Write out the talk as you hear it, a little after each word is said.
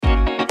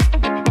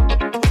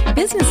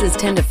Businesses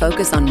tend to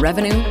focus on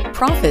revenue,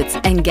 profits,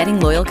 and getting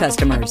loyal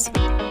customers.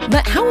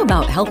 But how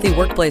about healthy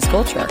workplace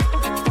culture?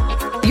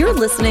 You're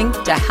listening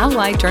to How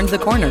I Turned the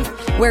Corner,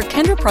 where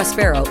Kendra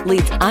Prospero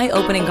leads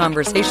eye-opening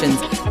conversations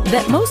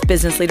that most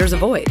business leaders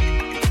avoid.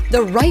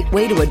 The right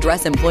way to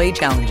address employee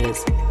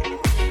challenges.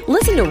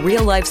 Listen to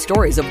real-life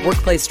stories of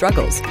workplace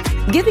struggles,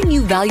 giving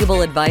you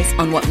valuable advice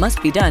on what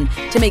must be done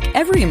to make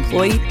every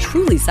employee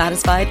truly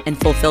satisfied and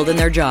fulfilled in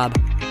their job.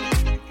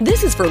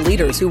 This is for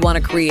leaders who want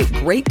to create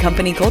great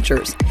company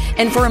cultures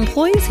and for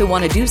employees who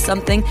want to do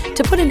something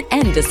to put an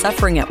end to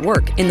suffering at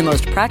work in the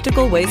most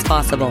practical ways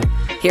possible.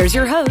 Here's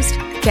your host,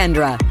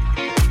 Kendra.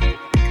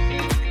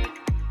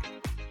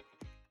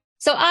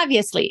 So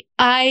obviously,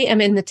 I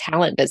am in the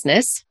talent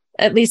business.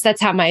 At least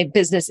that's how my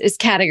business is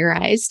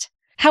categorized.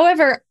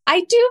 However,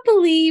 I do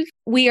believe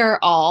we are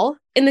all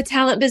in the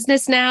talent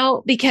business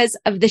now because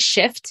of the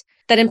shift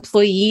that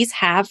employees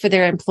have for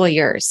their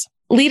employers.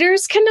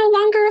 Leaders can no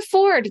longer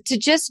afford to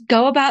just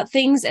go about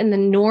things in the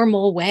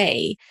normal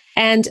way.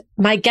 And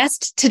my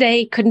guest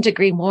today couldn't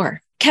agree more.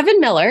 Kevin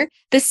Miller,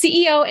 the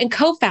CEO and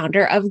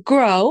co-founder of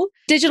Grow,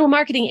 digital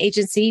marketing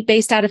agency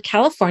based out of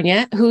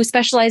California, who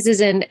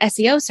specializes in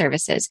SEO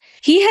services.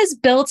 He has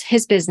built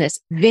his business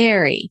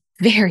very,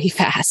 very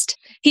fast.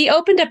 He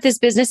opened up this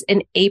business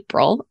in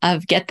April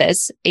of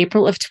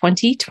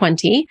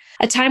 2020,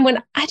 a time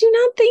when I do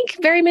not think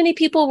very many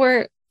people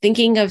were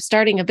thinking of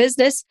starting a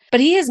business, but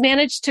he has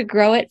managed to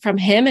grow it from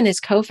him and his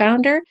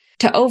co-founder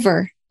to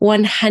over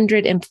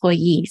 100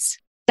 employees.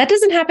 That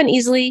doesn't happen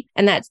easily,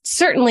 and that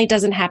certainly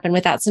doesn't happen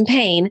without some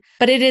pain,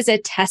 but it is a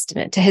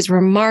testament to his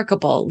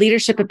remarkable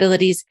leadership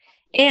abilities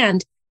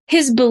and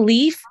his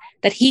belief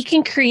that he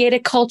can create a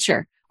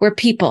culture where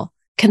people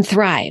can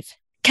thrive.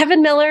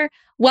 Kevin Miller,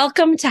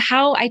 welcome to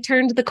How I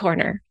Turned the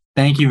Corner.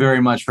 Thank you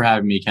very much for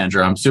having me,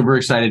 Kendra. I'm super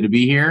excited to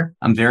be here.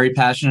 I'm very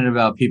passionate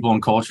about people and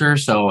culture,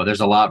 so there's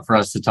a lot for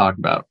us to talk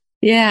about.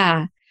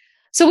 Yeah.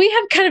 So we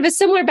have kind of a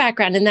similar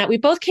background in that we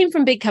both came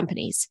from big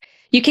companies.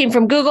 You came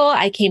from Google.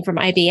 I came from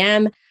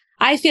IBM.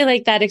 I feel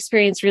like that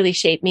experience really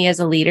shaped me as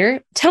a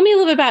leader. Tell me a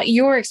little bit about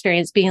your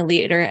experience being a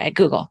leader at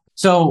Google.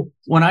 So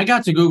when I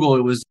got to Google,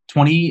 it was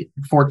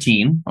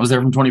 2014. I was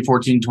there from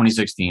 2014 to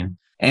 2016.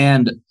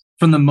 And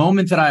from the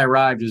moment that I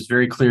arrived, it was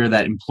very clear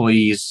that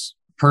employees'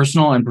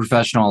 personal and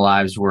professional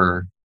lives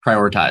were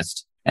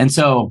prioritized. And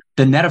so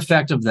the net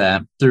effect of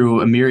that through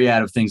a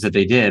myriad of things that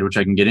they did, which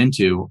I can get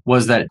into,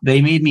 was that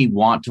they made me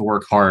want to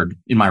work hard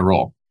in my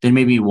role. They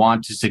made me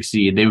want to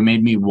succeed. They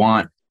made me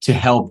want to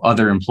help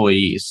other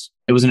employees.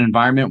 It was an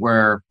environment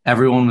where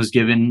everyone was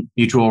given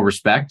mutual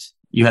respect.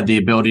 You had the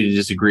ability to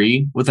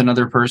disagree with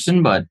another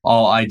person, but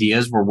all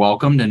ideas were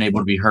welcomed and able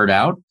to be heard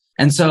out.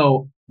 And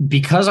so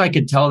because I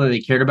could tell that they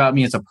cared about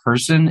me as a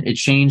person, it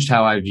changed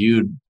how I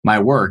viewed my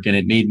work and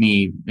it made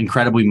me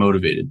incredibly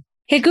motivated.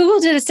 Hey, Google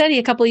did a study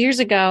a couple of years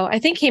ago, I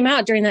think came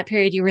out during that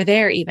period you were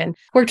there even,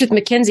 worked with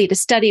McKinsey to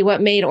study what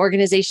made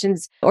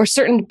organizations or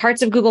certain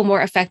parts of Google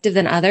more effective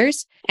than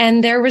others.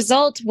 And their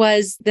result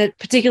was that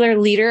particular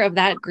leader of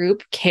that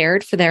group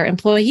cared for their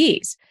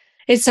employees.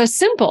 It's so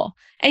simple.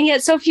 And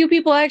yet so few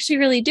people actually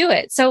really do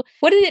it. So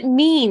what did it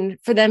mean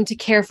for them to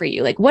care for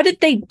you? Like, what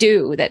did they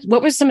do?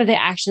 What were some of the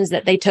actions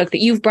that they took that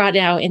you've brought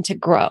now into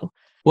Grow?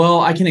 Well,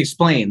 I can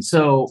explain.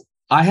 So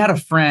I had a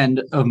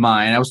friend of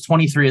mine. I was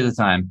 23 at the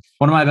time.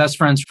 One of my best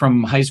friends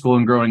from high school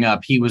and growing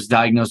up, he was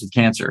diagnosed with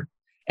cancer.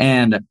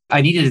 And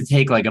I needed to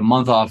take like a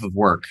month off of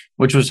work,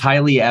 which was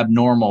highly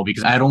abnormal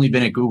because I had only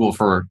been at Google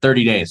for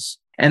 30 days.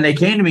 And they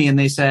came to me and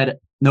they said,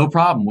 no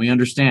problem. We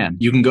understand.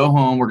 You can go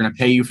home. We're going to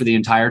pay you for the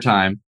entire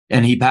time.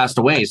 And he passed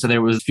away. So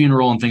there was a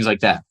funeral and things like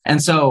that. And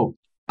so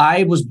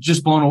I was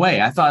just blown away.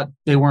 I thought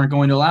they weren't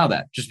going to allow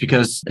that just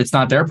because it's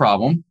not their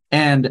problem.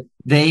 And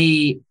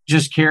they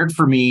just cared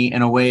for me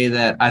in a way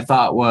that I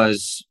thought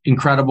was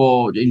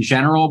incredible in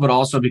general, but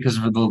also because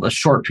of the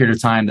short period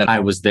of time that I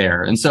was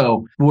there. And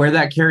so where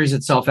that carries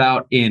itself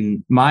out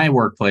in my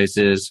workplace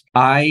is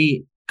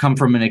I come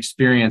from an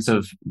experience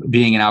of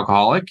being an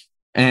alcoholic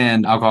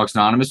and Alcoholics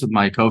Anonymous with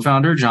my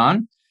co-founder,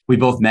 John. We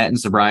both met in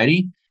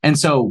sobriety. And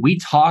so we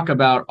talk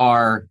about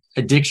our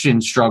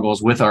addiction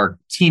struggles with our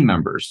team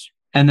members.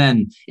 And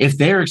then if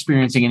they're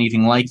experiencing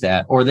anything like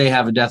that, or they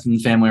have a death in the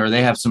family, or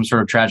they have some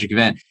sort of tragic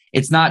event,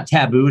 it's not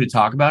taboo to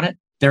talk about it.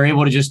 They're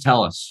able to just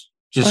tell us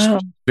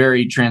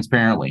very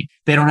transparently.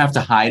 They don't have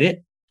to hide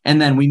it.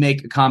 And then we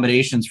make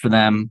accommodations for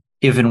them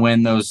if and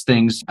when those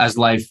things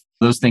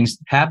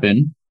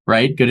happen,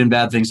 right? Good and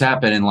bad things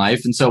happen in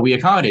life. And so we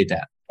accommodate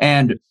that.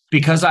 And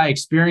because I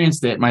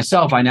experienced it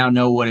myself, I now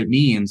know what it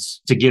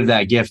means to give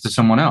that gift to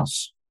someone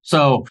else.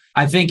 So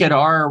I think at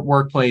our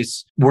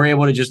workplace, we're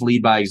able to just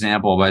lead by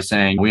example by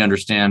saying, we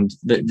understand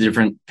the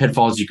different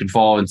pitfalls you can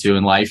fall into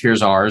in life.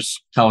 Here's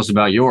ours. Tell us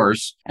about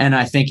yours. And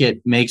I think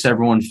it makes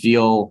everyone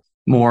feel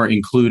more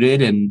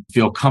included and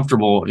feel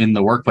comfortable in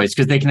the workplace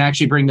because they can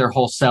actually bring their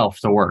whole self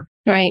to work.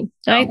 Right.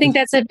 I think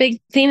that's a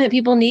big theme that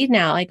people need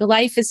now. Like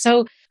life is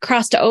so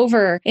crossed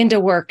over into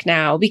work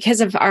now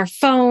because of our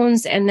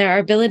phones and their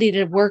ability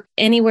to work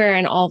anywhere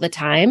and all the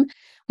time.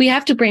 We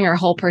have to bring our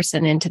whole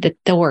person into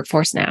the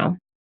workforce now.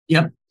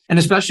 Yep. And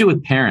especially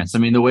with parents. I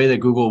mean, the way that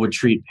Google would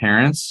treat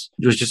parents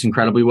was just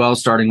incredibly well,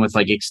 starting with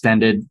like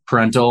extended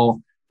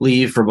parental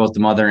leave for both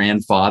the mother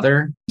and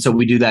father. So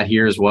we do that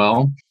here as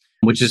well,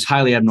 which is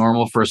highly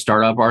abnormal for a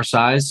startup our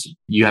size.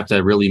 You have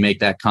to really make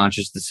that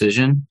conscious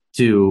decision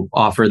to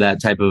offer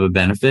that type of a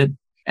benefit.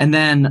 And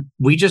then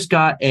we just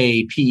got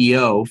a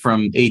PEO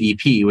from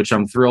ADP, which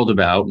I'm thrilled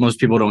about. Most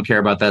people don't care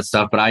about that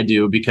stuff, but I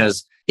do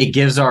because it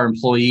gives our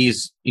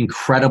employees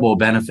incredible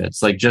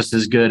benefits, like just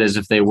as good as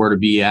if they were to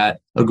be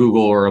at a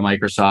Google or a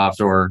Microsoft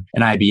or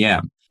an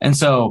IBM. And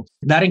so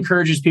that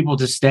encourages people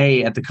to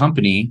stay at the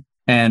company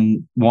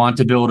and want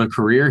to build a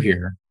career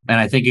here. And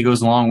I think it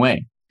goes a long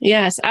way.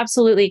 Yes,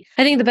 absolutely.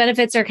 I think the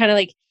benefits are kind of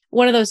like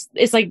one of those,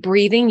 it's like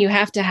breathing. You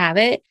have to have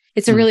it.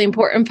 It's a really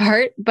important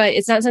part, but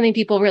it's not something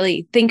people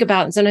really think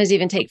about and sometimes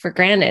even take for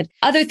granted.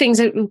 Other things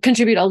that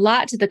contribute a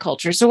lot to the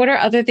culture. So what are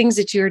other things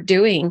that you're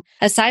doing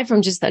aside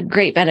from just the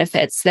great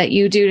benefits that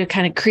you do to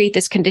kind of create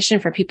this condition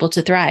for people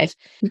to thrive?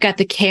 You've got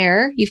the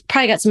care. You've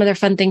probably got some other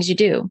fun things you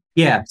do.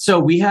 Yeah. So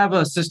we have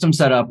a system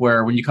set up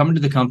where when you come into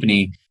the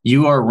company,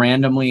 you are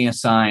randomly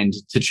assigned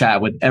to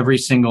chat with every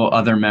single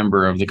other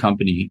member of the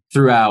company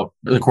throughout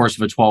the course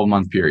of a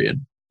 12-month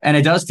period. And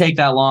it does take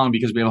that long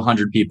because we have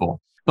 100 people.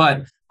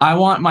 But I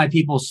want my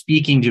people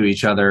speaking to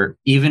each other,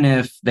 even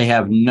if they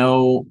have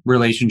no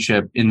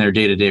relationship in their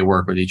day-to-day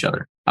work with each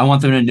other. I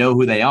want them to know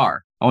who they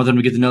are. I want them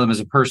to get to know them as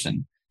a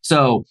person.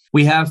 So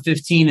we have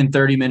 15 and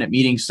 30-minute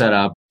meetings set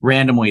up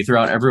randomly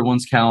throughout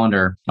everyone's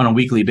calendar on a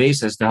weekly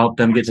basis to help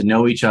them get to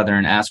know each other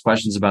and ask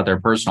questions about their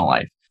personal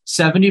life.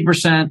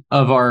 70%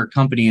 of our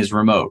company is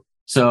remote.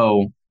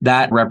 So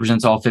that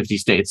represents all 50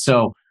 states.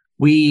 So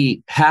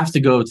we have to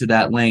go to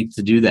that length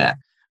to do that.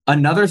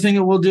 Another thing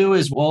that we'll do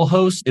is we'll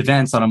host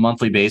events on a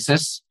monthly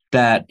basis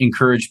that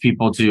encourage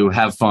people to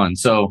have fun.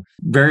 So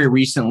very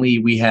recently,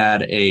 we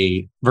had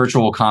a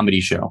virtual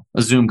comedy show,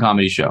 a Zoom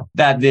comedy show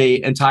that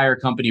the entire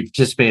company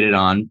participated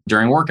on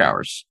during work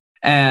hours.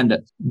 And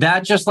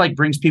that just like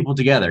brings people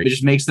together. It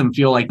just makes them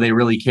feel like they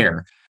really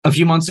care. A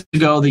few months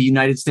ago, the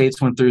United States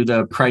went through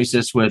the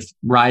crisis with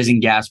rising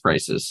gas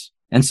prices.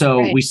 And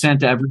so we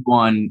sent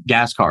everyone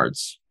gas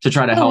cards to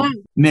try to help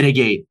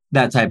mitigate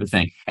that type of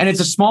thing. And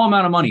it's a small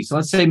amount of money. So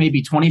let's say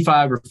maybe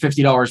 $25 or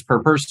 $50 per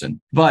person.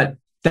 But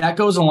that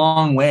goes a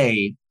long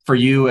way for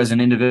you as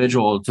an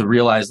individual to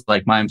realize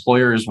like my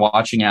employer is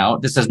watching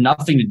out. This has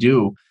nothing to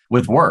do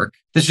with work.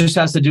 This just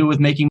has to do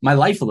with making my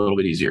life a little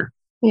bit easier.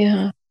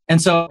 Yeah.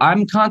 And so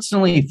I'm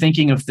constantly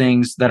thinking of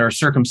things that are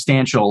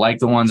circumstantial, like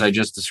the ones I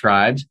just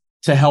described,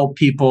 to help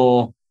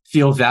people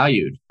feel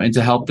valued and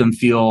to help them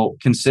feel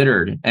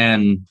considered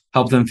and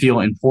help them feel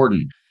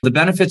important. The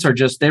benefits are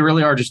just, they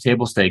really are just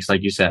table stakes,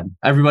 like you said.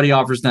 Everybody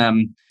offers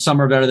them.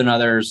 Some are better than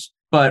others,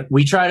 but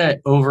we try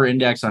to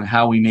over-index on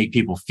how we make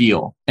people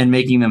feel and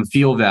making them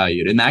feel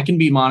valued. And that can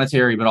be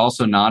monetary, but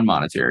also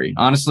non-monetary.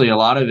 Honestly, a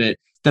lot of it,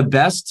 the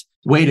best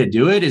way to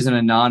do it is in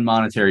a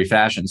non-monetary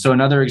fashion. So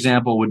another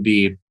example would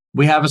be,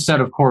 we have a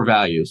set of core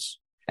values,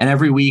 and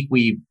every week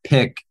we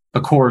pick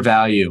a core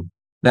value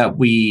that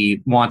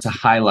we want to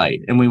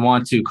highlight, and we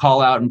want to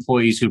call out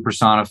employees who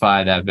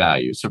personify that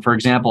value. So for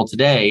example,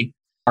 today,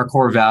 our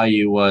core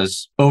value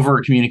was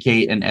over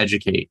communicate and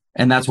educate.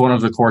 And that's one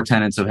of the core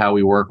tenets of how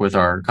we work with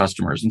our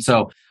customers. And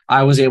so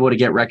I was able to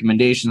get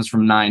recommendations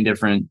from 9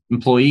 different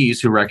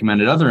employees who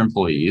recommended other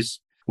employees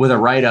with a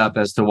write-up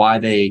as to why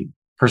they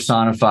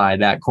personify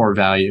that core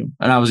value.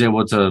 And I was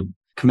able to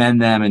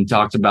commend them and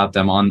talked about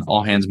them on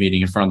all hands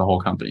meeting in front of the whole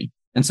company.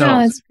 And so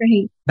that's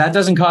great. That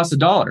doesn't cost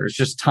 $1. It's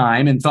just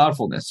time and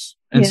thoughtfulness.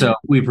 And so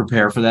we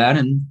prepare for that,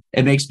 and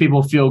it makes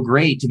people feel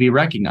great to be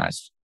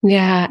recognized.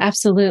 Yeah,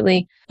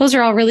 absolutely. Those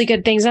are all really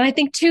good things. And I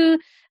think too,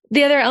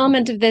 the other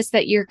element of this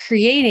that you're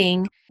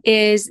creating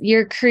is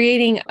you're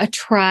creating a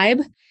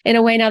tribe in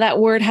a way. Now that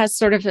word has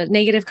sort of a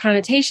negative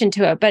connotation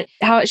to it, but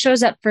how it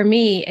shows up for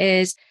me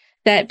is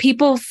that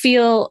people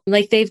feel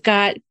like they've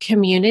got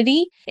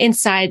community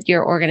inside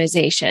your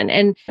organization.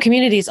 And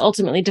community is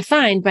ultimately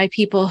defined by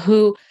people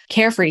who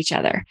care for each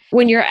other.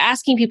 When you're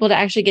asking people to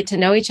actually get to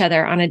know each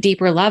other on a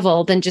deeper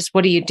level than just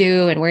what do you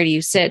do and where do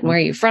you sit and where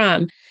are you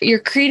from, you're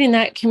creating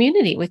that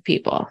community with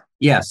people.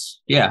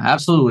 Yes. Yeah,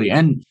 absolutely.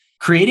 And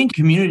creating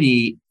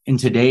community in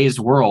today's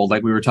world,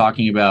 like we were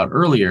talking about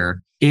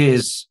earlier,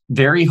 is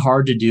very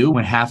hard to do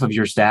when half of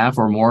your staff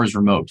or more is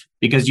remote,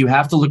 because you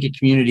have to look at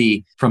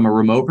community from a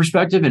remote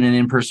perspective and an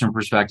in-person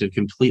perspective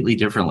completely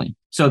differently.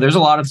 So there's a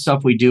lot of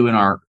stuff we do in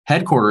our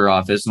headquarter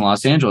office in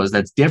Los Angeles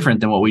that's different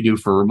than what we do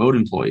for remote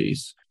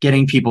employees.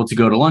 Getting people to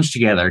go to lunch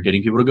together,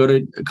 getting people to go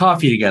to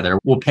coffee together.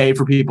 We'll pay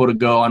for people to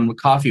go on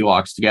coffee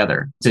walks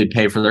together, to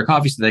pay for their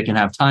coffee so they can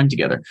have time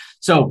together.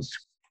 So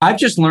I've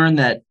just learned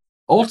that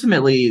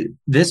ultimately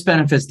this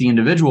benefits the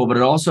individual, but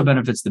it also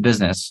benefits the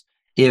business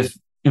if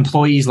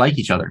employees like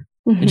each other.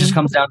 It just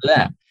comes down to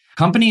that.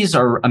 Companies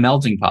are a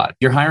melting pot.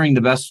 You're hiring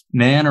the best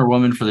man or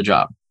woman for the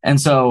job.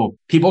 And so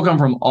people come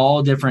from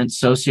all different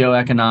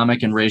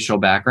socioeconomic and racial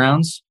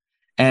backgrounds.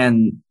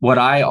 And what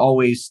I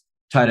always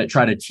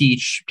try to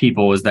teach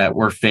people is that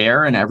we're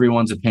fair and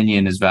everyone's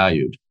opinion is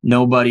valued.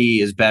 Nobody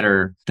is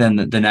better than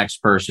the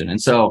next person.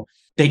 And so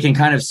they can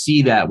kind of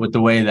see that with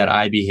the way that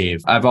I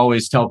behave. I've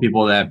always tell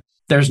people that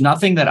there's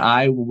nothing that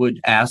I would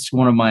ask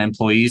one of my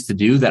employees to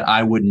do that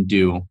I wouldn't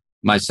do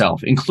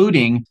myself,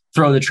 including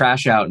throw the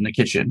trash out in the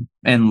kitchen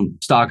and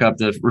stock up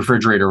the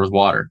refrigerator with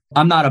water.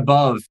 I'm not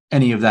above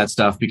any of that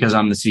stuff because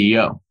I'm the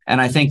CEO. And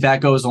I think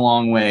that goes a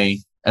long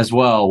way as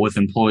well with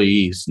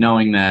employees,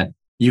 knowing that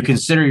you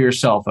consider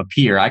yourself a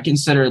peer. I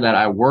consider that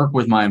I work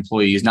with my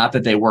employees, not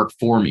that they work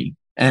for me.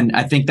 And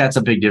I think that's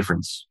a big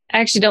difference. I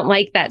actually don't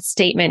like that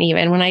statement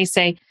even when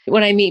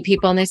I meet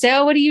people and they say,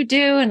 oh, what do you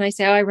do? And I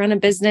say, oh, I run a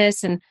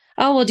business. And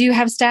oh, well, do you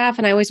have staff?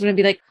 And I always want to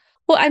be like,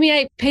 well, I mean,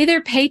 I pay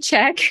their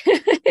paycheck.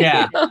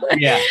 Yeah.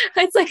 Yeah.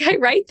 It's like I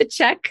write the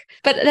check,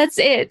 but that's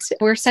it.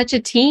 We're such a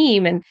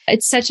team and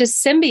it's such a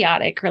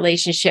symbiotic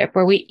relationship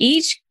where we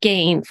each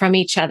gain from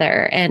each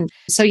other. And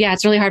so, yeah,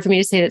 it's really hard for me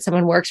to say that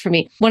someone works for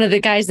me. One of the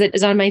guys that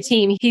is on my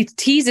team, he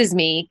teases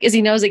me because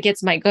he knows it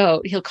gets my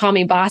goat. He'll call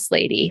me boss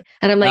lady.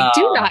 And I'm like,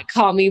 do not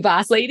call me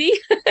boss lady.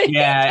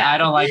 Yeah, I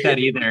don't like that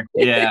either.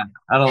 Yeah,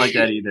 I don't like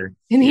that either.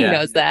 And he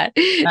knows that.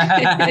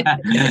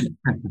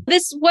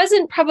 This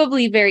wasn't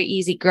probably very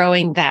easy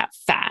growing that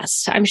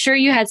fast. I'm sure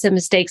you had some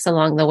mistakes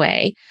along the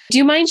way. Do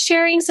you mind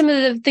sharing some of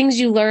the things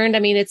you learned? I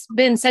mean, it's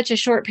been such a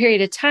short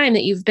period of time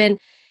that you've been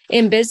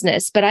in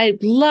business, but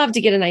I'd love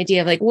to get an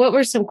idea of like, what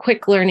were some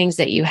quick learnings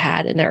that you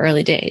had in the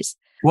early days?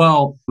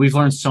 Well, we've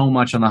learned so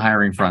much on the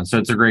hiring front. So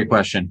it's a great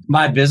question.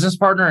 My business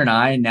partner and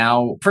I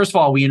now, first of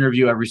all, we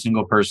interview every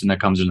single person that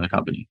comes into the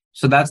company.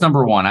 So that's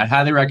number one. I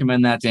highly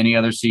recommend that to any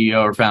other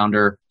CEO or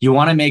founder. You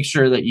want to make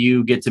sure that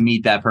you get to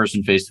meet that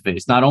person face to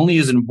face. Not only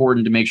is it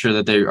important to make sure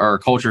that they are a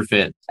culture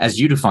fit as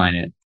you define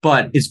it,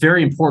 but it's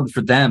very important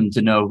for them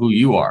to know who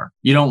you are.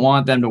 You don't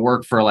want them to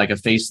work for like a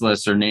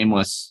faceless or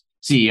nameless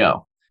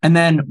CEO. And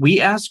then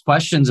we ask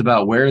questions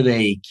about where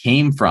they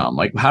came from.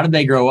 Like, how did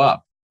they grow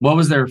up? What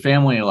was their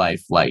family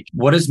life like?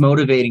 What is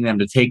motivating them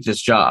to take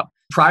this job?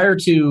 Prior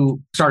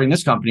to starting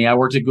this company, I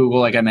worked at Google,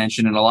 like I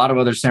mentioned, and a lot of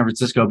other San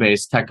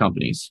Francisco-based tech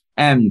companies.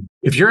 And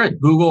if you're at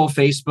Google,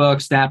 Facebook,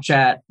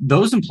 Snapchat,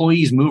 those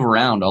employees move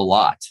around a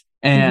lot.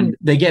 And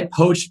they get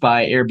poached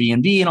by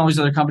Airbnb and all these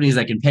other companies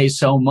that can pay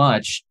so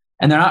much.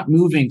 And they're not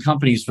moving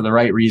companies for the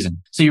right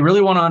reason. So you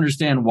really want to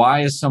understand,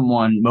 why is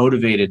someone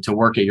motivated to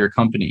work at your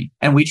company?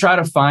 And we try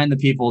to find the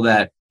people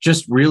that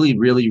just really,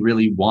 really,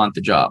 really want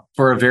the job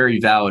for a very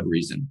valid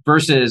reason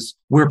versus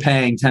we're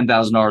paying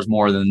 $10,000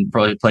 more than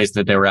probably the place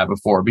that they were at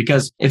before.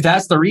 Because if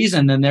that's the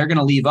reason, then they're going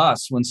to leave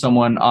us when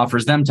someone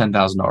offers them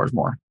 $10,000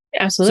 more.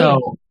 Absolutely.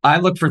 So I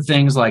look for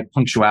things like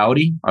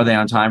punctuality. Are they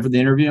on time for the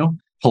interview?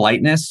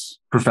 Politeness,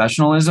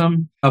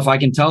 professionalism. If I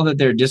can tell that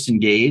they're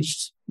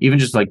disengaged, even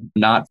just like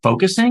not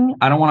focusing,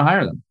 I don't want to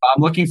hire them.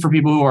 I'm looking for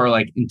people who are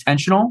like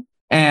intentional.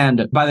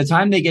 And by the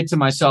time they get to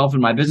myself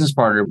and my business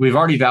partner, we've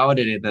already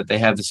validated that they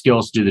have the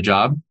skills to do the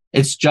job.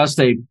 It's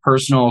just a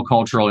personal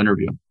cultural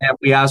interview. And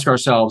we ask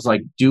ourselves,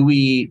 like, do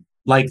we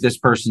like this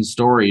person's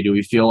story? Do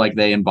we feel like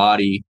they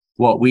embody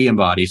what we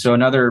embody? So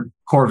another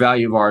core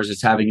value of ours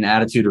is having an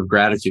attitude of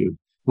gratitude.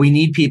 We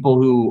need people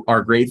who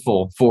are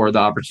grateful for the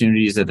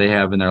opportunities that they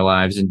have in their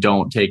lives and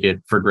don't take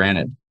it for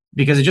granted.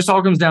 Because it just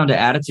all comes down to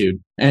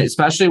attitude, and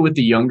especially with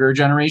the younger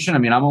generation. I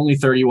mean, I'm only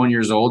 31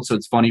 years old, so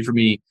it's funny for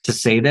me to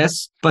say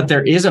this, but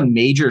there is a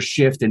major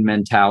shift in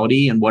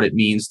mentality and what it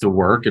means to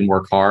work and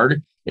work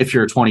hard if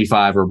you're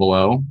 25 or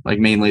below, like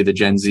mainly the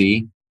Gen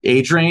Z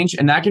age range.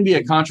 And that can be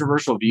a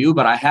controversial view,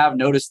 but I have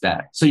noticed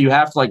that. So you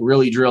have to like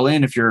really drill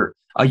in. If you're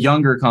a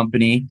younger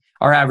company,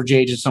 our average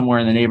age is somewhere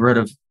in the neighborhood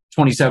of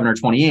 27 or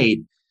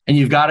 28. And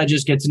you've got to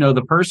just get to know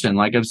the person.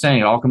 Like I'm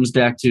saying, it all comes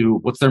back to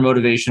what's their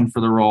motivation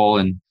for the role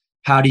and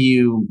how do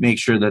you make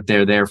sure that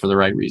they're there for the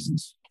right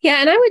reasons?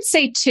 Yeah. And I would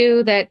say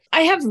too, that I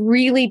have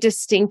really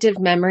distinctive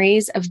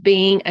memories of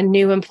being a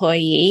new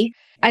employee.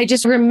 I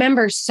just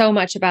remember so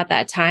much about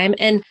that time.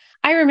 And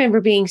I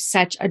remember being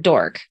such a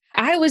dork.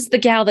 I was the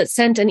gal that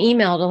sent an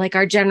email to like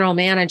our general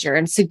manager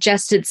and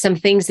suggested some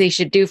things they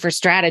should do for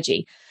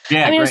strategy.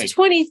 Yeah, I mean, I was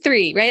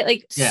 23, right?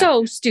 Like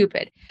so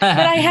stupid, but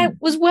I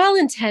was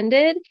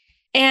well-intended.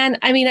 And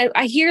I mean,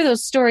 I hear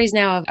those stories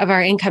now of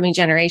our incoming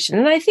generation,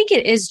 and I think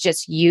it is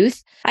just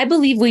youth. I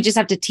believe we just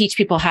have to teach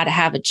people how to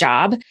have a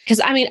job.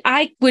 Because I mean,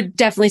 I would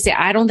definitely say,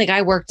 I don't think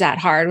I worked that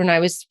hard when I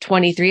was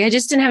 23. I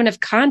just didn't have enough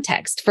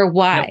context for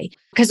why.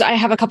 Because I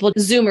have a couple of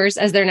Zoomers,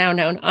 as they're now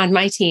known, on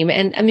my team.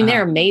 And I mean,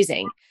 they're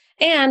amazing.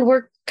 And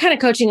we're kind of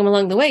coaching them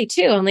along the way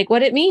too, on like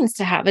what it means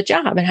to have a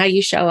job and how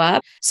you show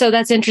up. So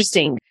that's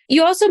interesting.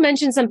 You also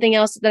mentioned something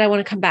else that I want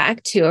to come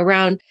back to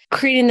around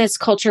creating this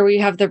culture where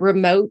you have the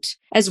remote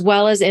as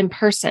well as in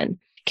person.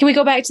 Can we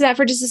go back to that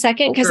for just a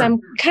second? Because I'm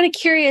kind of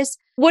curious,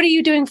 what are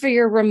you doing for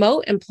your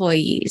remote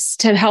employees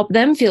to help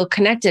them feel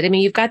connected? I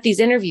mean, you've got these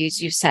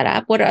interviews you've set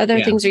up. What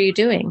other things are you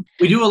doing?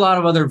 We do a lot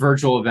of other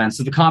virtual events.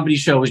 So the comedy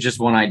show was just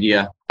one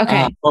idea.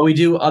 Okay. But we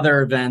do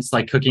other events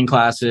like cooking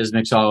classes,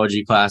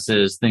 mixology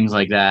classes, things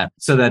like that,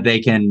 so that they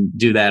can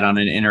do that on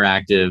an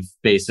interactive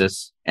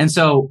basis. And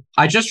so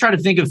I just try to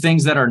think of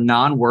things that are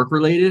non-work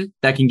related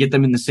that can get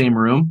them in the same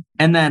room.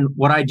 And then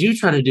what I do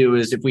try to do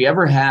is if we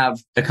ever have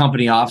a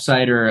company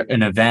offsite or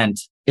an event,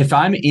 if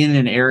I'm in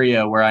an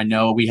area where I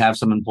know we have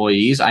some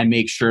employees, I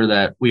make sure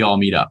that we all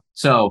meet up.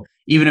 So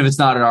even if it's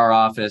not at our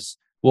office,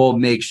 we'll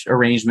make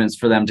arrangements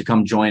for them to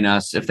come join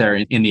us if they're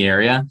in the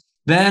area.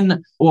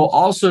 Then what we'll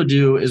also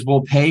do is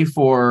we'll pay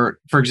for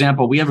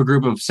example, we have a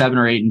group of 7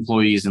 or 8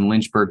 employees in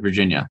Lynchburg,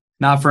 Virginia.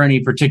 Not for any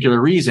particular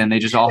reason. They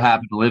just all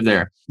happen to live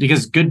there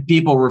because good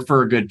people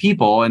refer good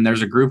people. And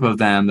there's a group of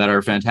them that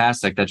are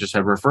fantastic that just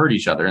have referred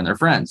each other and their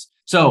friends.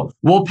 So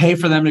we'll pay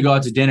for them to go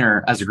out to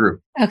dinner as a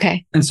group.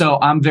 Okay. And so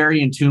I'm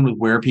very in tune with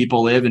where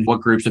people live and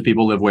what groups of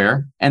people live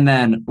where. And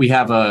then we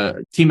have a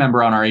team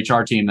member on our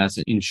HR team that's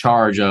in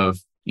charge of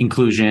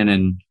inclusion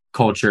and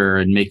culture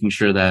and making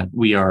sure that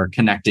we are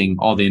connecting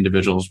all the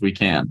individuals we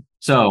can.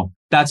 So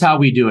that's how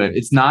we do it.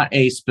 It's not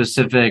a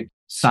specific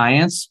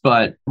science,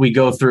 but we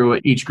go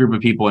through each group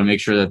of people and make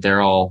sure that they're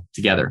all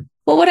together.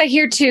 Well, what I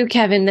hear too,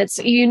 Kevin, that's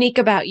unique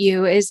about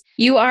you is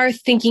you are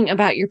thinking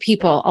about your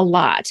people a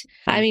lot.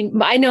 I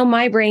mean, I know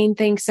my brain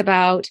thinks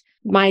about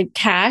my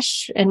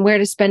cash and where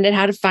to spend it,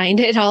 how to find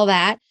it, all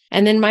that.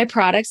 And then my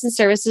products and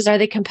services, are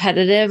they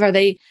competitive? Are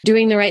they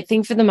doing the right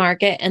thing for the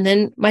market? And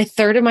then my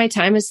third of my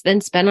time is then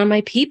spent on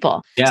my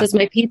people. Yeah. So it's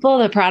my people,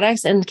 the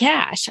products, and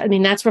cash. I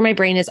mean, that's where my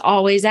brain is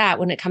always at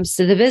when it comes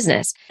to the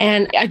business.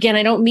 And again,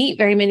 I don't meet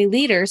very many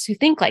leaders who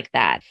think like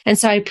that. And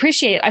so I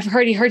appreciate it. I've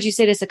heard you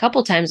say this a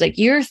couple of times, like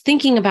you're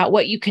thinking about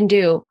what you can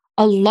do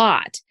a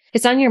lot.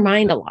 It's on your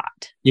mind a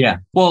lot. Yeah.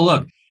 Well,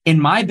 look, in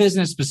my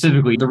business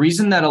specifically, the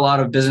reason that a lot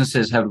of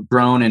businesses have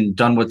grown and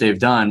done what they've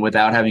done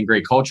without having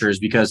great culture is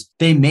because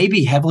they may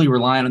be heavily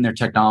reliant on their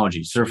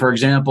technology. So for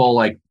example,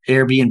 like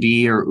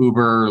Airbnb or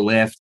Uber or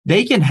Lyft,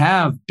 they can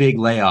have big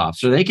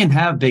layoffs or they can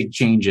have big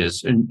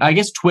changes. And I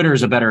guess Twitter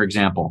is a better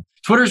example.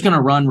 Twitter is going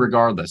to run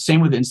regardless.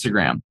 Same with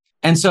Instagram.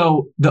 And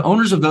so the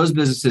owners of those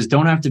businesses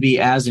don't have to be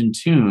as in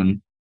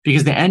tune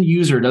because the end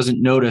user doesn't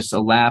notice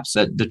a lapse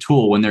at the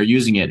tool when they're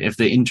using it if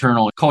the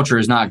internal culture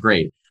is not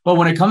great. But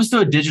when it comes to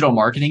a digital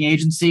marketing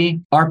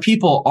agency, our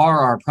people are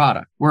our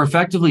product. We're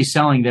effectively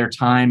selling their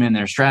time and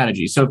their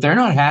strategy. So if they're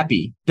not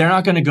happy, they're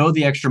not going to go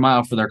the extra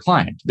mile for their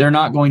client. They're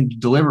not going to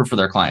deliver for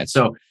their client.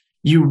 So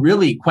you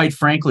really, quite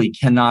frankly,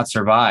 cannot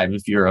survive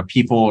if you're a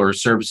people or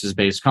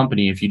services-based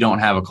company if you don't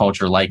have a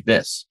culture like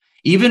this.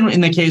 Even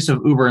in the case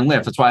of Uber and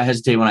Lyft, that's why I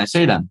hesitate when I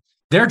say them.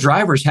 Their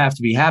drivers have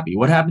to be happy.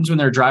 What happens when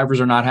their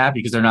drivers are not happy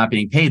because they're not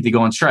being paid? They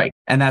go on strike.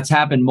 And that's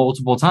happened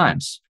multiple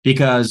times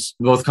because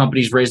both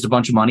companies raised a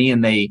bunch of money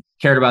and they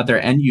cared about their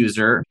end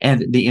user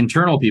and the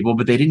internal people,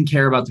 but they didn't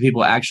care about the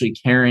people actually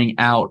carrying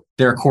out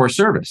their core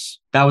service.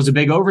 That was a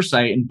big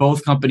oversight and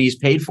both companies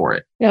paid for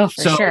it. Oh,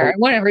 for sure.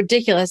 What a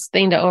ridiculous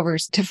thing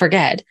to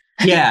forget.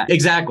 Yeah,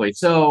 exactly.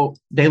 So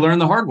they learned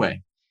the hard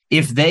way.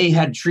 If they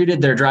had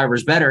treated their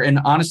drivers better, and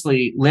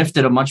honestly, Lyft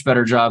did a much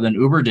better job than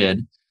Uber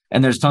did.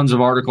 And there's tons of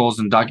articles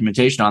and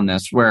documentation on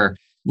this where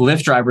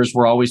Lyft drivers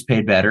were always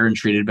paid better and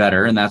treated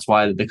better. And that's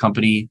why the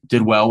company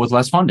did well with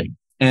less funding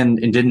and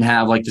didn't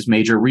have like this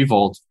major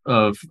revolt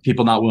of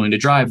people not willing to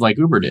drive like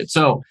Uber did.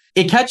 So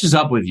it catches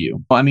up with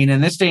you. I mean, in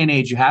this day and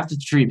age, you have to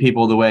treat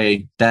people the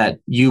way that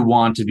you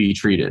want to be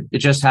treated. It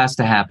just has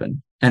to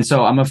happen. And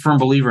so I'm a firm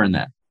believer in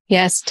that.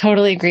 Yes,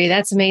 totally agree.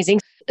 That's amazing.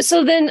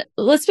 So then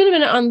let's spend a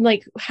minute on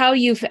like how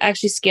you've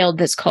actually scaled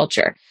this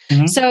culture.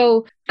 Mm-hmm.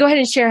 So go ahead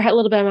and share a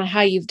little bit about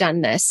how you've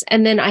done this.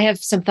 And then I have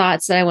some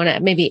thoughts that I want to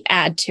maybe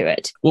add to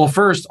it. Well,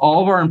 first,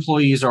 all of our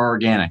employees are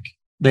organic.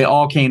 They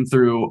all came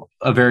through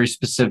a very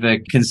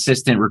specific,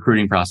 consistent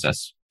recruiting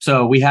process.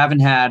 So we haven't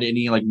had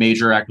any like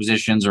major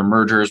acquisitions or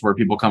mergers where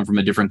people come from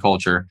a different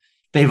culture.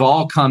 They've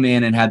all come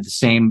in and had the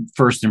same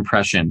first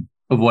impression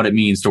of what it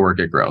means to work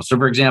at Grow. So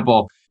for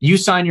example, you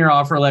sign your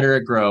offer letter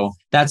at Grow.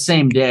 That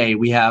same day,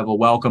 we have a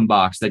welcome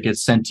box that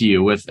gets sent to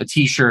you with a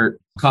t-shirt,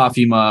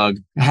 coffee mug,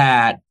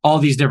 hat, all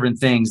these different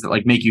things that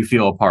like make you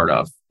feel a part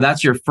of.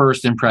 That's your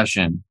first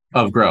impression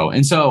of Grow.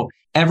 And so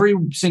every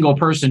single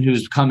person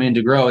who's come in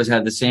to Grow has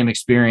had the same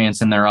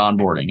experience in their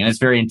onboarding, and it's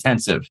very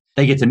intensive.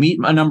 They get to meet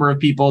a number of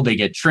people. They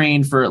get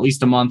trained for at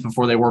least a month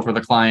before they work with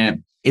a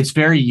client. It's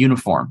very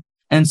uniform.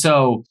 And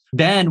so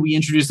then we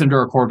introduce them to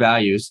our core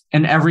values,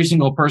 and every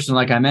single person,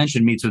 like I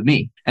mentioned, meets with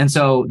me. And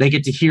so they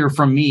get to hear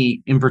from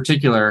me in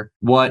particular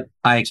what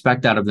I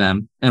expect out of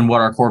them and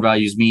what our core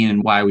values mean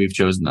and why we've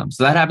chosen them.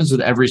 So that happens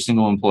with every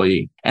single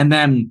employee. And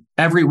then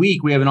every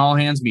week we have an all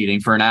hands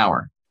meeting for an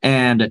hour,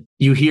 and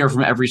you hear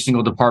from every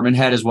single department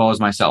head as well as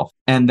myself.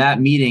 And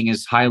that meeting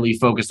is highly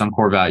focused on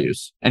core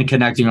values and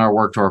connecting our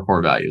work to our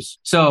core values.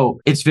 So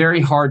it's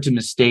very hard to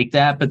mistake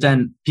that, but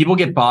then people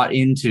get bought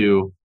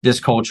into this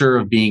culture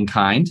of being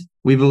kind.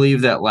 We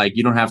believe that like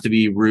you don't have to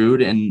be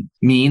rude and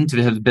mean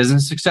to have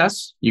business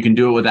success. You can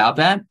do it without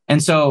that.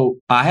 And so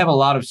I have a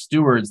lot of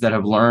stewards that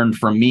have learned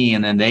from me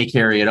and then they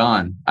carry it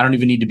on. I don't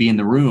even need to be in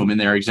the room and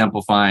they're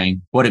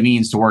exemplifying what it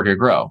means to work at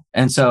Grow.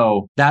 And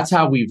so that's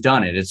how we've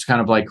done it. It's kind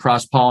of like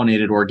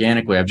cross-pollinated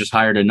organically. I've just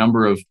hired a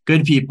number of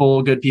good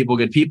people.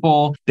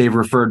 They've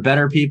referred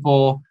better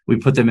people. We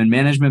put them in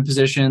management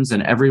positions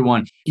and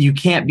everyone, you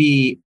can't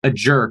be a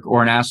jerk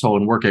or an asshole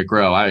and work at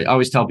Grow. I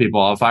always tell people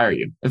I'll fire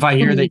you if I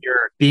hear that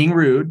you're being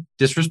rude,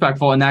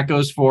 disrespectful, and that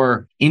goes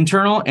for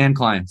internal and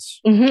clients.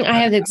 I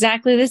have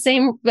exactly the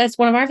same. That's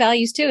one of our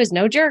values too, is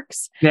no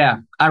jerks. Yeah.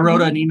 I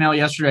wrote an email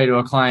yesterday to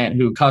a client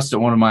who cussed at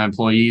one of my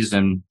employees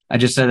and I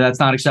just said, that's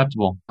not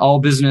acceptable. All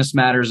business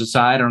matters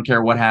aside, I don't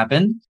care what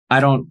happened. I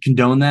don't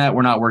condone that.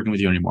 We're not working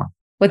with you anymore.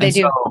 What they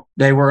do? So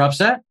they were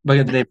upset,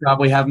 but they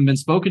probably haven't been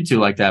spoken to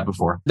like that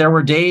before. There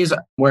were days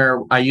where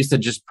I used to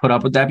just put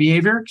up with that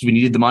behavior because we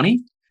needed the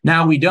money.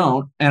 Now we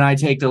don't. And I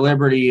take the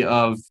liberty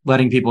of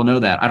letting people know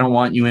that I don't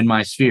want you in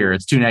my sphere.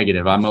 It's too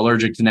negative. I'm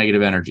allergic to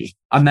negative energy.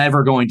 I'm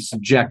never going to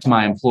subject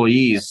my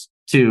employees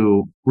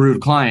to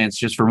rude clients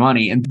just for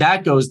money. And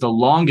that goes the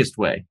longest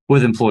way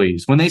with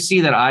employees. When they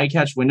see that I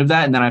catch wind of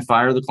that and then I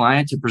fire the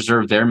client to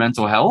preserve their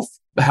mental health,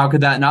 how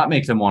could that not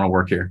make them want to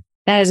work here?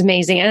 That is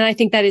amazing. And I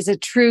think that is a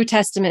true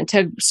testament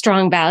to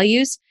strong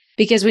values,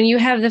 because when you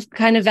have the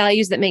kind of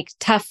values that make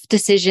tough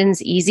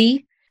decisions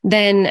easy,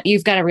 then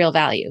you've got a real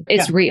value.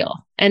 It's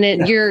real.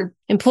 And your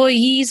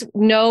employees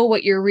know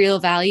what your real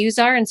values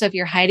are. And so if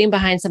you're hiding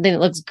behind something that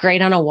looks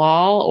great on a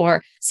wall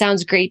or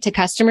sounds great to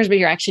customers, but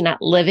you're actually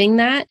not living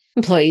that,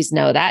 employees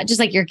know that, just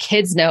like your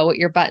kids know what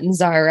your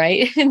buttons are,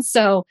 right? And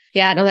so,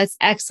 that's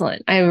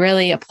excellent. I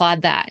really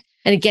applaud that.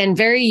 And again,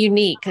 very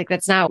unique. Like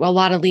that's not what a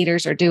lot of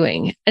leaders are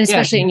doing, and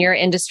especially in your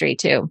industry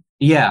too.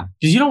 Yeah,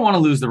 because you don't want to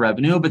lose the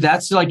revenue, but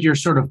that's like your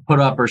sort of put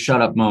up or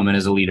shut up moment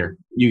as a leader.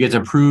 You get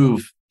to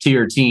prove to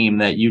your team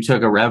that you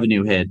took a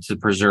revenue hit to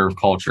preserve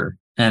culture.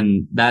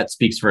 And that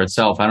speaks for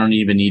itself. I don't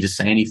even need to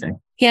say anything.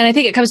 Yeah. And I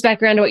think it comes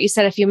back around to what you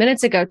said a few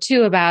minutes ago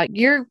too, about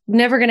you're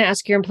never going to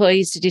ask your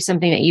employees to do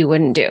something that you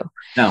wouldn't do.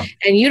 No.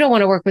 And you don't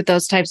want to work with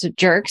those types of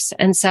jerks.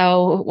 And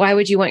so why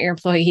would you want your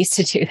employees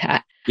to do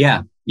that?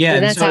 Yeah. Yeah.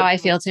 And that's how I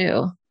feel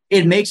too.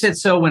 It makes it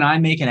so when I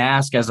make an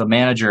ask as a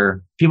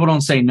manager, people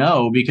don't say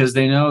no because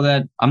they know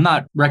that I'm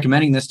not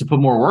recommending this to put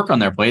more work on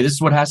their plate. This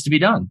is what has to be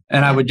done.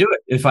 And I would do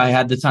it if I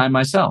had the time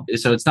myself.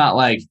 So it's not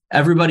like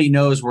everybody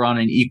knows we're on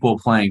an equal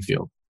playing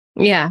field.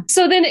 Yeah.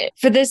 So then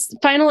for this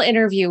final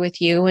interview with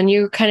you, when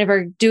you kind of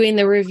are doing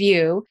the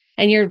review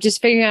and you're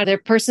just figuring out their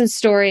person's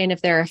story and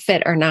if they're a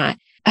fit or not,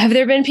 have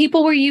there been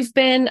people where you've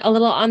been a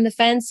little on the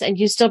fence and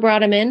you still brought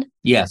them in?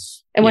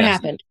 Yes. And what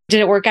happened? Did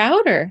it work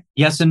out or?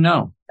 Yes and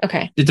no.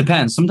 Okay. It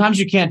depends. Sometimes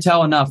you can't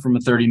tell enough from a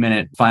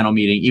 30-minute final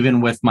meeting,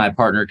 even with my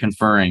partner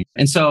conferring.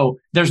 And so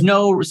there's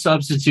no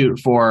substitute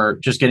for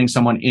just getting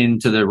someone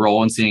into the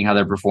role and seeing how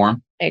they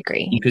perform. I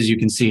agree. Because you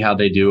can see how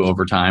they do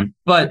over time.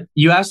 But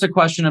you asked a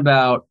question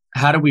about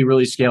how do we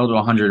really scale to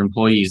 100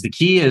 employees? The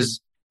key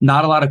is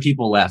not a lot of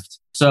people left.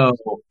 So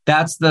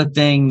that's the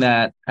thing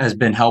that has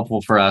been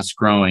helpful for us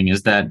growing,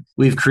 is that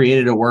we've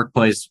created a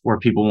workplace where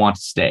people want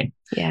to stay.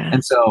 Yeah.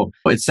 And so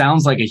it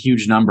sounds like a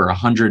huge number,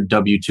 100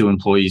 W-2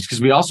 employees,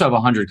 because we also have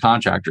 100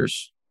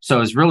 contractors. So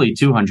it's really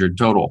 200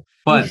 total,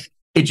 but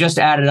it just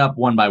added up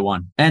one by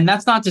one. And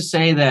that's not to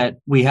say that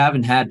we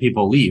haven't had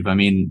people leave. I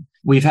mean,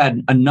 we've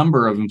had a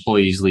number of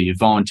employees leave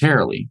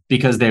voluntarily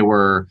because they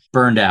were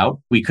burned out.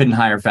 We couldn't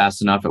hire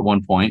fast enough at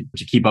one point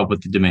to keep up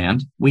with the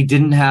demand. We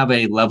didn't have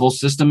a level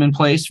system in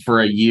place for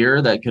a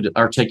year that could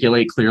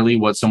articulate clearly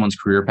what someone's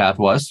career path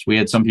was. We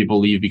had some people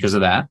leave because of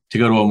that to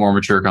go to a more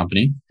mature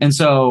company. And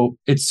so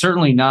it's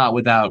certainly not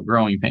without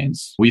growing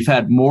pains. We've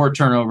had more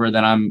turnover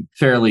than I'm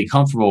frankly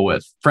comfortable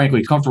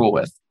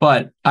with.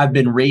 But I've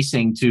been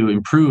racing to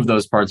improve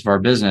those parts of our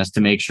business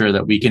to make sure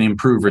that we can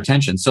improve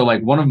retention. So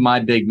like one of my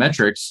big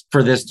metrics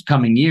for this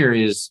coming year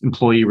is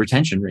employee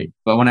retention rate.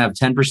 But I want to have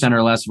 10%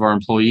 or less of our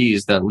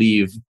employees that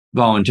leave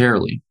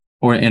voluntarily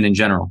and in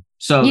general.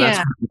 So that's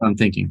what I'm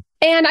thinking.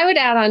 And I would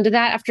add on to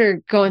that,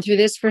 after going through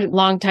this for a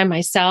long time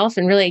myself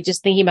and really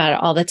just thinking about it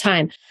all the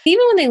time,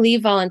 even when they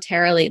leave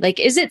voluntarily, like,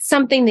 is it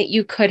something that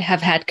you could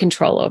have had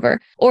control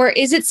over? Or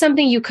is it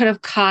something you could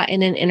have caught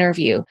in an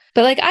interview?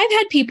 But like, I've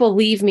had people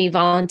leave me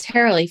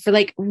voluntarily for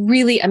like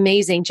really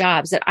amazing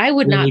jobs that I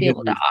would not be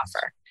able to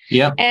offer.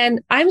 Yep.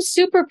 And I'm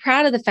super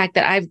proud of the fact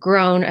that I've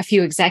grown a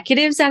few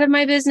executives out of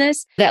my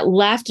business that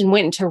left and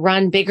went to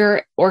run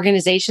bigger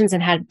organizations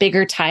and had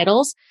bigger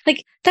titles.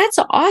 Like, that's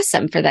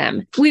awesome for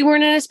them. We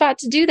weren't in a spot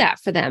to do that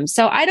for them.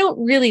 So I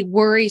don't really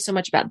worry so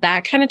much about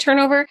that kind of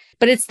turnover,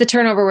 but it's the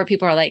turnover where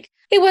people are like,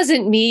 it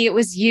wasn't me, it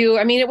was you.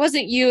 I mean, it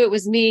wasn't you, it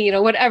was me,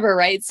 whatever,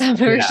 right? Some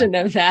version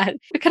of that.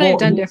 What could I have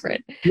done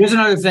different? Here's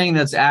another thing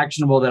that's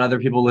actionable that other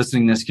people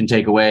listening to this can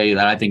take away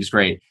that I think is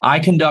great. I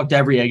conduct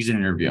every exit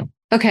interview.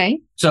 Okay.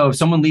 So if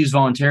someone leaves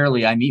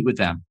voluntarily, I meet with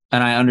them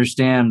and I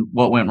understand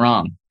what went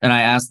wrong. And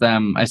I ask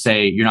them, I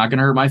say, you're not going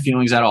to hurt my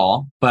feelings at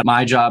all, but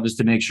my job is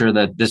to make sure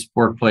that this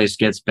workplace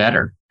gets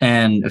better.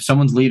 And if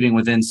someone's leaving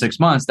within 6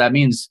 months, that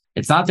means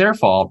it's not their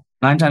fault.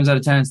 9 times out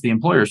of 10, it's the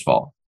employer's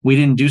fault. We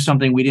didn't do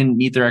something. We didn't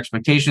meet their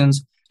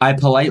expectations. I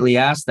politely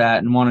ask that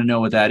and want to know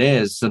what that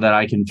is so that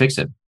I can fix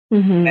it.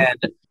 Mm-hmm.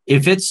 And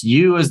if it's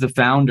you as the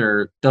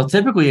founder, they'll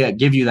typically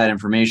give you that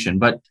information.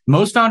 But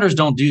most founders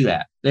don't do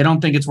that. They don't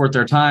think it's worth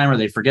their time or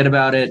they forget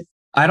about it.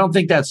 I don't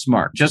think that's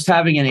smart. Just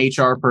having an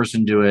HR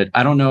person do it,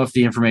 I don't know if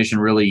the information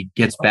really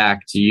gets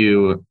back to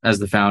you as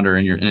the founder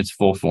in its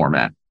full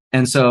format.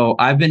 And so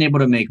I've been able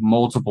to make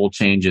multiple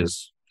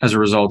changes as a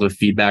result of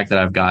feedback that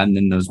I've gotten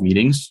in those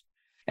meetings.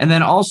 And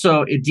then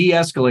also it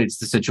de-escalates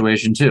the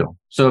situation too.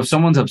 So if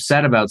someone's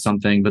upset about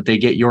something, but they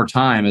get your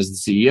time as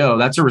the CEO,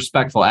 that's a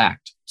respectful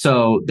act.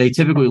 So they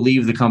typically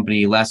leave the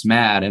company less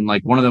mad. And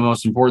like one of the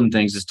most important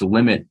things is to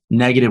limit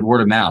negative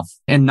word of mouth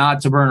and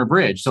not to burn a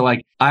bridge. So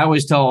like I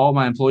always tell all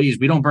my employees,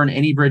 we don't burn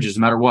any bridges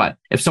no matter what.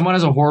 If someone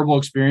has a horrible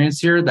experience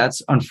here,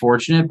 that's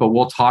unfortunate, but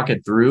we'll talk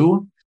it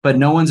through. But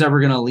no one's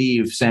ever going to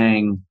leave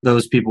saying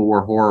those people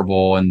were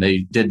horrible and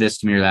they did this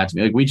to me or that to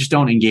me. Like we just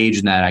don't engage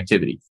in that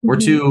activity. Mm-hmm. We're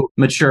too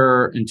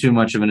mature and too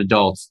much of an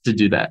adult to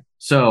do that.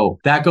 So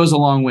that goes a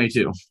long way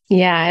too.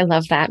 Yeah, I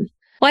love that.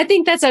 Well, I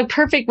think that's a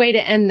perfect way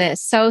to end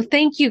this. So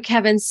thank you,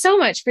 Kevin, so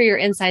much for your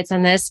insights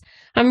on this.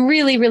 I'm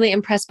really, really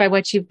impressed by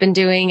what you've been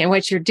doing and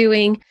what you're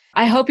doing.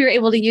 I hope you're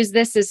able to use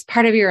this as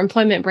part of your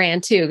employment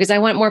brand too, because I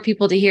want more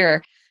people to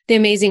hear the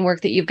amazing work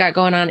that you've got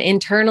going on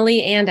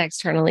internally and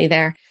externally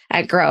there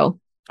at Grow.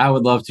 I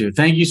would love to.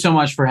 Thank you so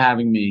much for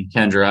having me,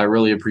 Kendra. I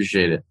really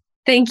appreciate it.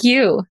 Thank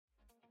you.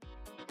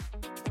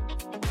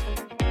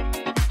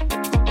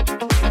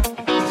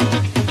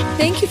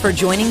 Thank you for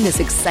joining this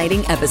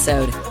exciting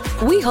episode.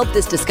 We hope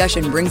this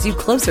discussion brings you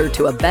closer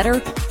to a better,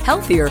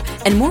 healthier,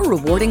 and more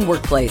rewarding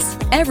workplace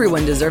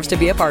everyone deserves to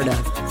be a part of.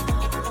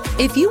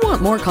 If you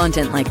want more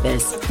content like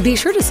this, be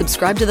sure to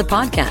subscribe to the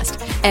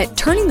podcast at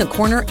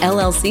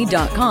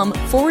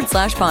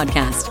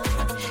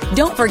turningthecornerllc.com/podcast.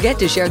 Don't forget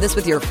to share this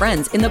with your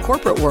friends in the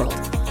corporate world.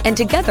 And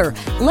together,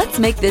 let's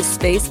make this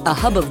space a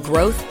hub of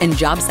growth and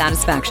job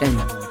satisfaction.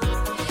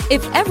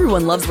 If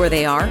everyone loves where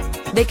they are,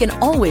 they can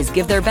always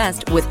give their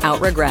best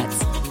without regrets.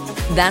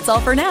 That's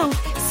all for now.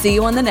 See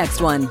you on the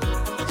next one.